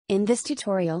In this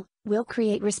tutorial, we'll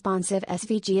create responsive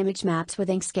SVG image maps with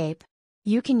Inkscape.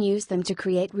 You can use them to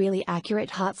create really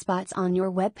accurate hotspots on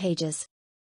your web pages.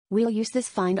 We'll use this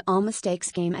Find All Mistakes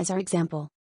game as our example.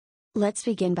 Let's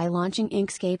begin by launching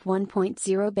Inkscape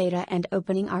 1.0 beta and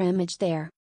opening our image there.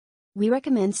 We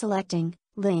recommend selecting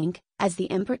Link as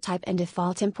the import type and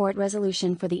default import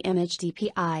resolution for the image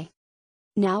DPI.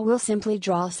 Now we'll simply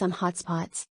draw some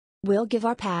hotspots. We'll give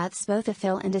our paths both a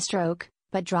fill and a stroke,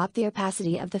 but drop the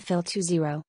opacity of the fill to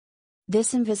 0.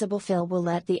 This invisible fill will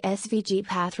let the SVG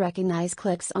path recognize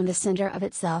clicks on the center of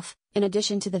itself, in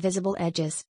addition to the visible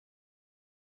edges.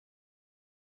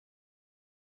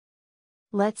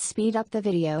 Let's speed up the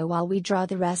video while we draw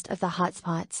the rest of the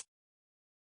hotspots.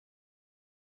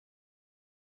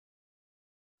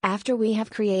 After we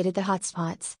have created the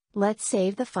hotspots, let's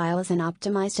save the file as an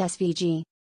optimized SVG.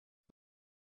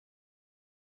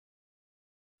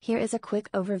 Here is a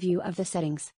quick overview of the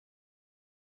settings.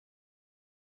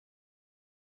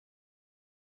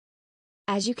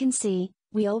 As you can see,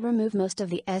 we'll remove most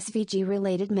of the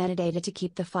SVG-related metadata to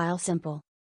keep the file simple.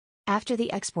 After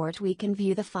the export, we can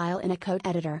view the file in a code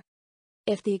editor.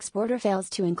 If the exporter fails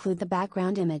to include the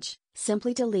background image,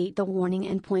 simply delete the warning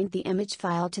and point the image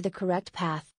file to the correct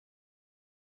path.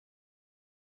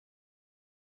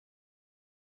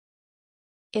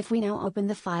 If we now open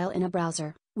the file in a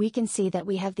browser, we can see that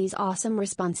we have these awesome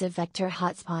responsive vector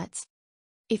hotspots.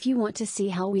 If you want to see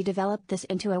how we develop this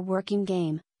into a working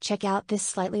game, check out this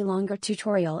slightly longer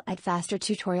tutorial at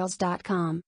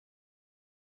fastertutorials.com.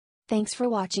 Thanks for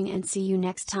watching and see you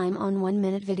next time on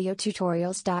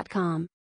 1MinuteVideoTutorials.com.